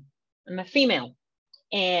woman, I'm a female,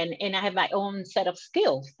 and I have my own set of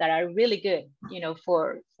skills that are really good, you know,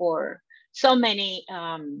 for so many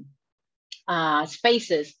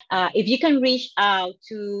spaces. If you can reach out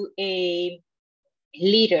to a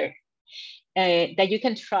leader that you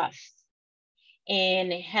can trust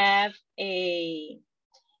and have an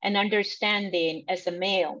understanding as a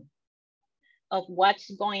male of what's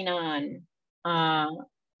going on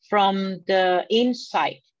from the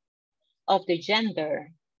inside of the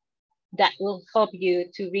gender, that will help you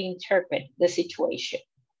to reinterpret the situation.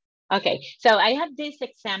 Okay, so I have this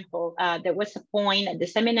example. There was a point at the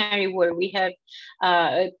seminary where we have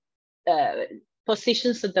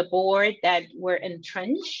positions of the board that were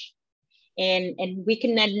entrenched, and we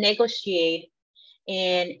cannot negotiate.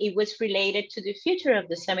 And it was related to the future of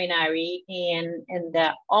the seminary and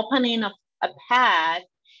the opening of a path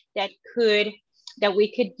that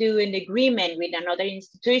we could do an agreement with another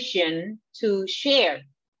institution to share,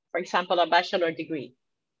 for example, a bachelor degree.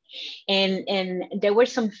 And there were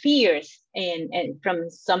some fears and from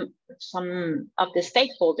some of the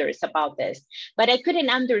stakeholders about this, but I couldn't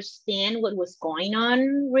understand what was going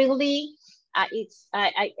on really. I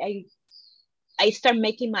start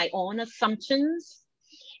making my own assumptions,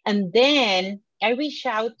 and then I reached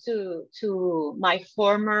out to my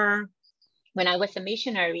former, when I was a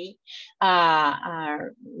missionary,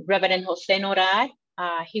 Reverend Jose Norat.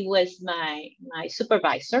 He was my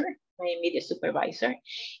supervisor, my immediate supervisor,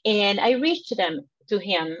 and I reached to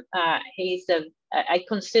him. I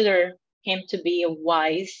consider him to be a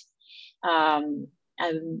wise, an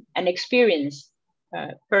experienced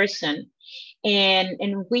person,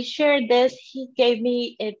 and we shared this. He gave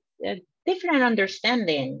me a different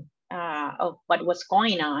understanding of what was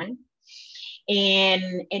going on.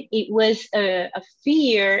 And it was a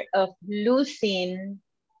fear of losing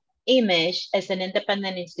image as an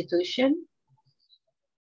independent institution,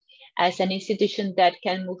 as an institution that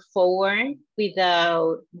can move forward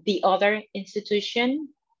without the other institution,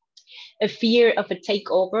 a fear of a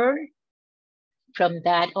takeover from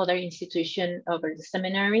that other institution over the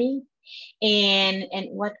seminary. And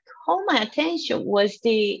what caught my attention was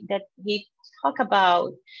that he talked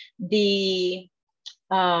about the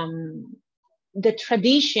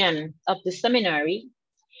tradition of the seminary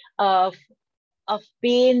of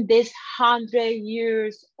being this 100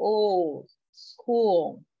 years old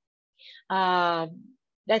school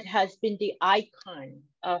that has been the icon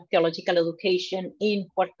of theological education in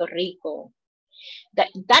Puerto Rico.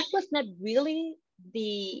 That was not really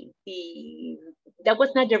that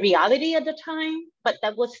was not the reality at the time, but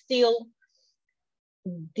that was still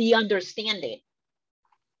the understanding.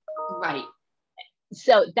 Right.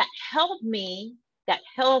 So that helped me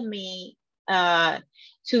to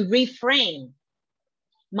reframe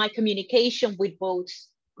my communication with both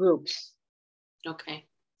groups. Okay.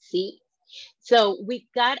 See, so we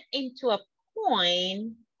got into a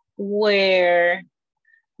point where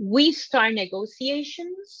we start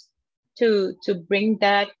negotiations to bring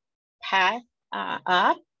that path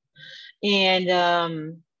up,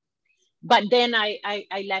 and but then I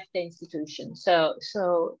left the institution. So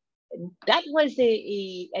that was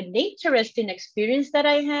an interesting experience that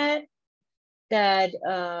I had. That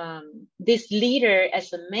this leader,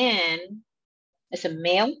 as a male,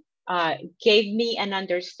 gave me an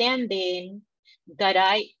understanding that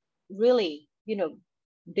I really,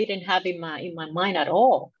 didn't have in my mind at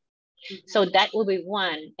all. Mm-hmm. So that will be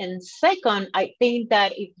one. And second, I think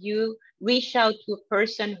that if you reach out to a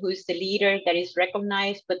person who's the leader that is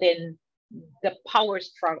recognized, but then the power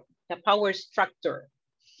structure,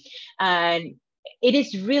 and it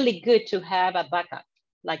is really good to have a backup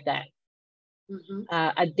like that. Mm-hmm.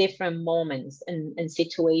 At different moments and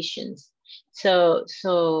situations. So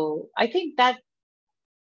I think that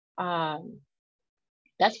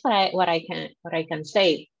that's what I can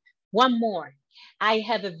say. One more, I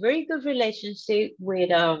have a very good relationship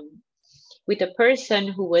with a person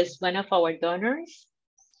who was one of our donors,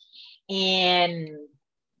 and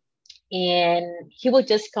he would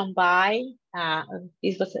just come by.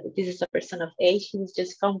 This is a person of age. He would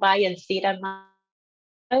just come by and sit at my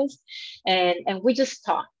house, and we just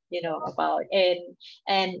talk, about and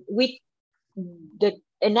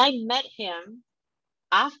I met him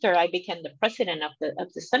after I became the president of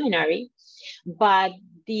the seminary, but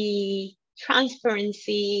the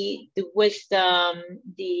transparency, the wisdom,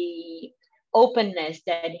 the openness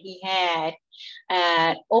that he had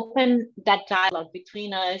opened that dialogue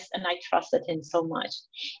between us, and I trusted him so much.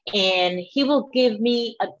 And he will give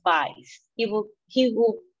me advice. He will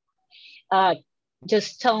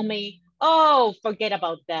just tell me, oh, forget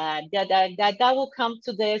about that. That will come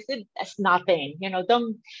to this. That's nothing.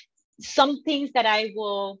 Some things that I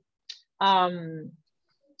will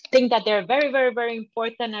think that they're very, very, very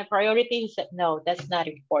important and priorities. No, that's not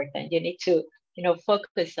important. You need to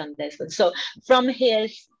focus on this one. So from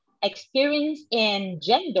his experience in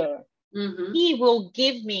gender, he will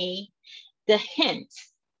give me the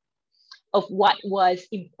hints of what was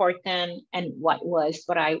important and what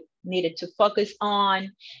I needed to focus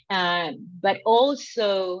on. But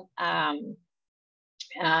also,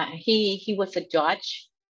 he was a judge.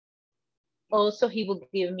 Also, he will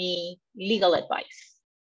give me legal advice.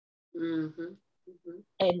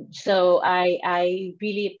 And so I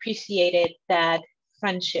really appreciated that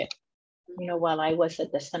friendship, while I was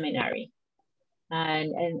at the seminary.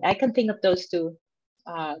 And I can think of those two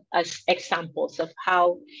as examples of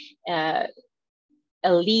how a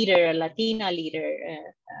leader, a Latina leader,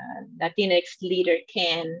 Latinx leader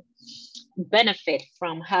can benefit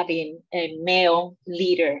from having a male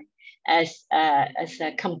leader as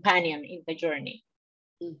a companion in the journey.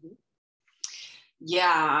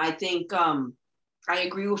 Yeah, I think I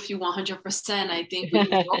agree with you 100%. I think we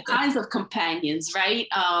need all kinds of companions, right?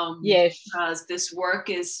 Yes. Because this work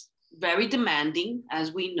is very demanding,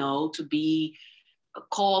 as we know, to be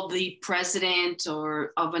called the president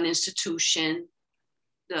or of an institution.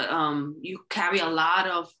 You carry a lot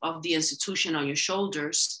of the institution on your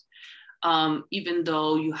shoulders, even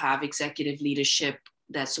though you have executive leadership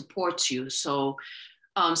that supports you. So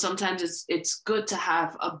sometimes it's good to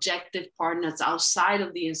have objective partners outside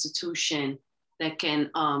of the institution that can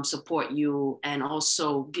support you and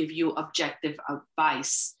also give you objective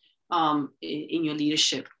advice in your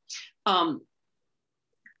leadership.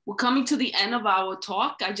 We're coming to the end of our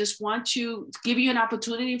talk. I just want to give you an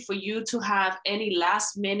opportunity for you to have any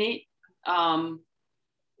last minute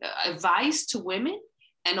advice to women,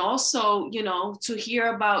 and also, to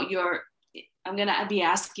hear about I'm going to be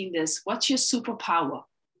asking this, what's your superpower?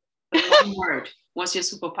 One word, what's your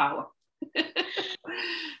superpower?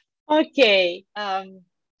 Okay.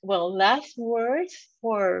 Well, last words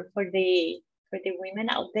for the women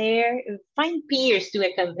out there: find peers to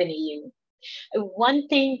accompany you. One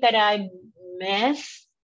thing that I miss,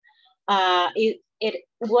 it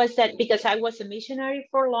was that because I was a missionary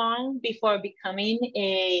for long before becoming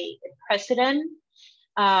a president,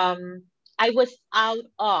 I was out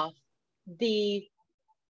of the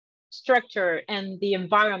structure and the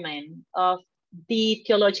environment of the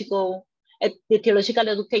theological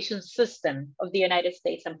education system of the United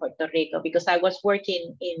States and Puerto Rico, because I was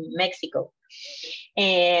working in Mexico.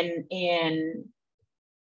 And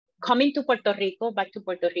coming to Puerto Rico, back to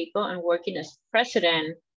Puerto Rico, and working as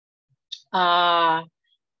president, I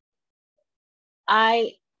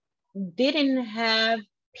didn't have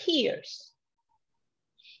peers.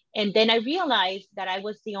 And then I realized that I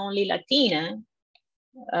was the only Latina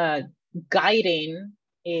guiding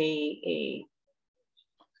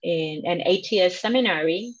an ATS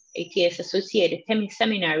seminary, ATS Associated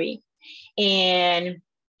Seminary. And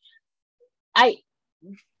I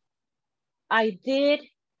did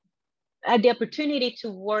had the opportunity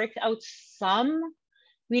to work out some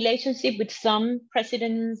relationship with some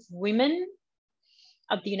presidents, women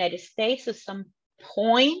of the United States at some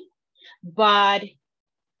point, but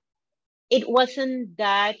it wasn't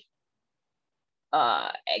that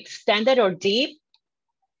extended or deep,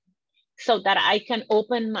 so that I can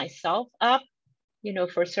open myself up,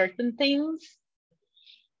 for certain things.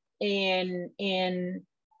 And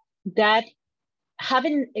that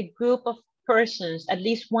having a group of persons, at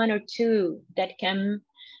least one or two, that can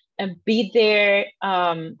be there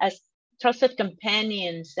as trusted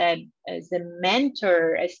companions, as a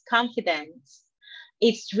mentor, as confidants,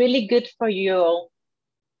 it's really good for your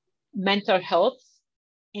mental health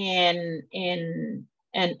and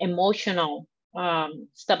emotional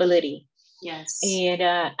stability. Yes. And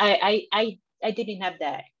I didn't have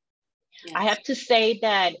that. Yes. I have to say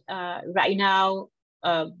that right now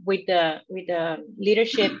with the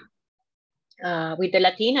leadership, with the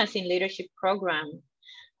Latinas in Leadership program,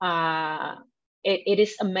 it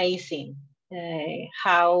is amazing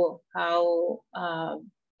how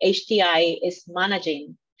HTI is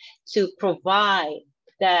managing to provide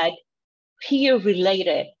that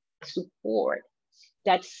peer-related support,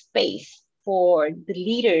 that space for the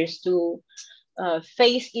leaders to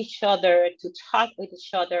face each other, to talk with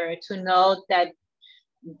each other, to know that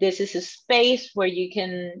this is a space where you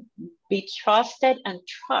can be trusted and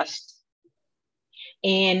trust.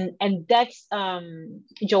 And that's,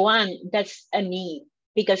 Joanne, that's a need,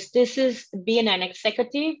 because this is being an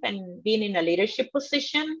executive and being in a leadership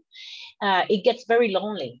position, it gets very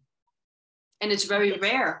lonely. And it's very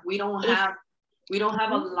rare. We don't have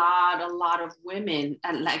a lot of women,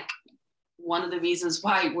 and like one of the reasons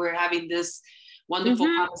why we're having this wonderful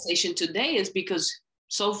conversation today is because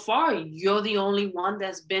so far you're the only one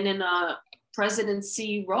that's been in a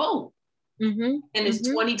presidency role. And it's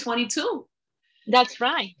 2022. That's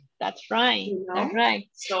right. That's right. You know? That's right.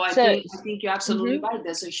 So I think you're absolutely right.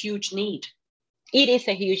 There's a huge need. It is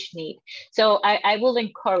a huge need. So I will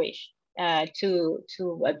encourage to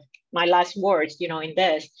my last words, you know, in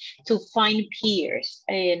this, to find peers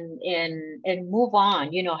and move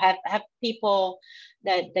on. You know, have people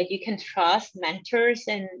that you can trust, mentors,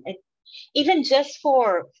 and even just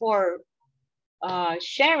for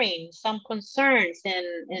sharing some concerns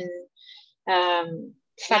and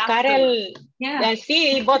sacar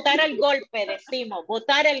sí, botar el golpe, decimos,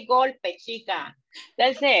 botar el golpe, chica.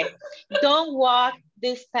 That's it. Don't walk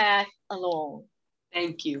this path alone.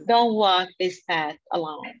 Thank you. Don't walk this path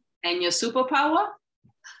alone. And your superpower?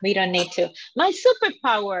 We don't need to. My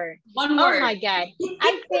superpower. One word. Oh my God.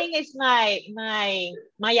 I think it's my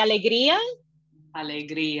alegría.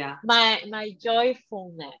 Alegría. My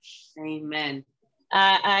joyfulness. Amen.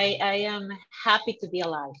 I am happy to be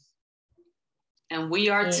alive. And we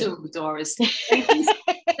are too, Doris.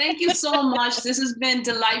 Thank you so much. This has been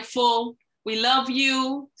delightful. We love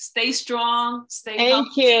you. Stay strong. Stay healthy.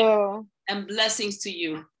 Thank you. And blessings to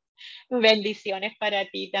you. Bendiciones para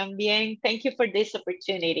ti también. Thank you for this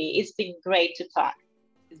opportunity. It's been great to talk.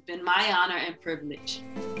 It's been my honor and privilege.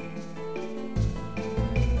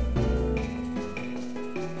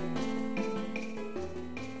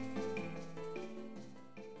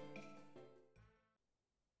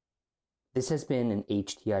 This has been an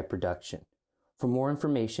HTI production. For more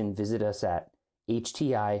information, visit us at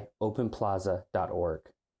htiopenplaza.org.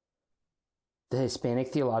 The Hispanic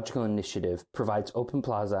Theological Initiative provides Open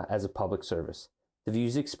Plaza as a public service. The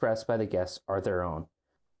views expressed by the guests are their own.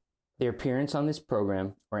 Their appearance on this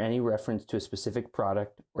program or any reference to a specific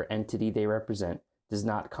product or entity they represent does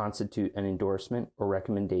not constitute an endorsement or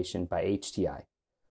recommendation by HTI.